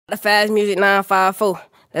The fast music 954.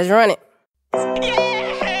 Let's run it.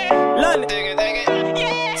 London.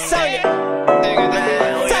 Sonya.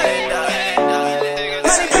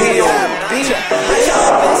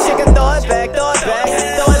 She can throw it back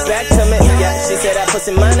to me. Yeah, she said that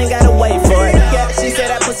pussy mine ain't gotta wait for it. Yeah, she said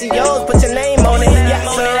that pussy yours, put your name on it. Yeah,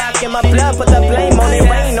 so rock in my blood, put the blame on it.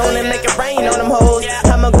 Rain on it, make it rain on them hoes.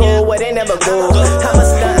 I'ma go where they never go. I'ma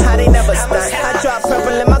stunt how they never stunt. I drop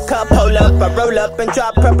purple in my cup, hold up, I roll up and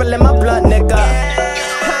drop purple in my blunt, nigga. I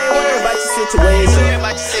ain't worried about your situation.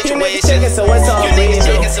 You niggas chicken, so it's all real.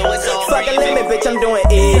 Fuck a limit, bitch, I'm doing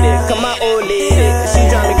it. Come on, old lady, she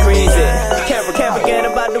drive me crazy. Can't forget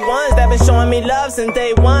about the ones that been showing me love since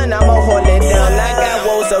day one. I'ma hold it down. I got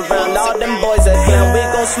woes around, all them boys are clown. We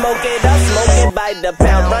gon' smoke it up, smoke it by the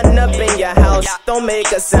pound. Run up in your house, don't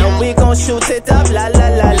make a sound. We gon' shoot it up, la la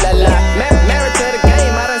la la la. Married to the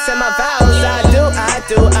game, I done said my vows.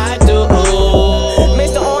 I do. Ooh.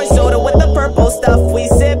 Mix the orange soda with the purple stuff. We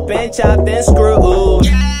sippin', chopped and screwed.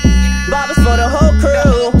 Bottles for the whole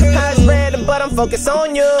crew. Eyes red, but I'm focused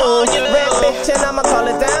on you. Red bitch and I'ma call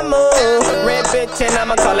it that move. Red bitch and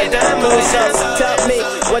I'ma call it that move. So tell me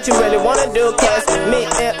what you really wanna do, cause me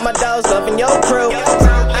and my dogs loving your crew.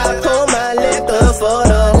 I pull my liquor for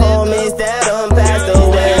the homies that done passed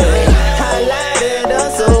away. I light it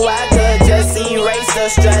up so I could just erase the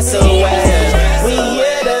stress away. We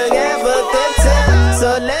here to have a good time, so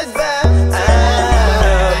let's vibe.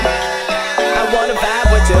 I wanna vibe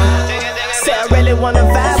with you. Say I really wanna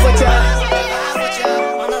vibe with you.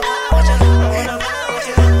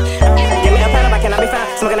 Give me a paddle, can I be found?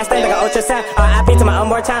 Smoking that stain like an ultra sound. RIP to my own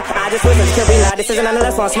more time. I just wish it could be loud. This isn't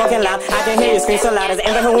nonetheless while I'm smoking loud. I can hear you scream so loud as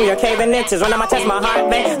envy who you're caving inches. Run on my chest, my heart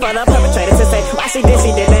bang. For the perpetrator to say why she did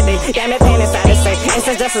that day. Damn it, pain inside his face. It's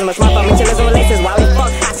just as much my fault. Me chillers and relations while we fuck.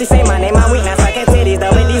 I she say my name, my weakness. I can't titties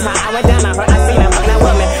though. With these high, I went down on her. I seen her fuck that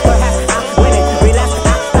woman.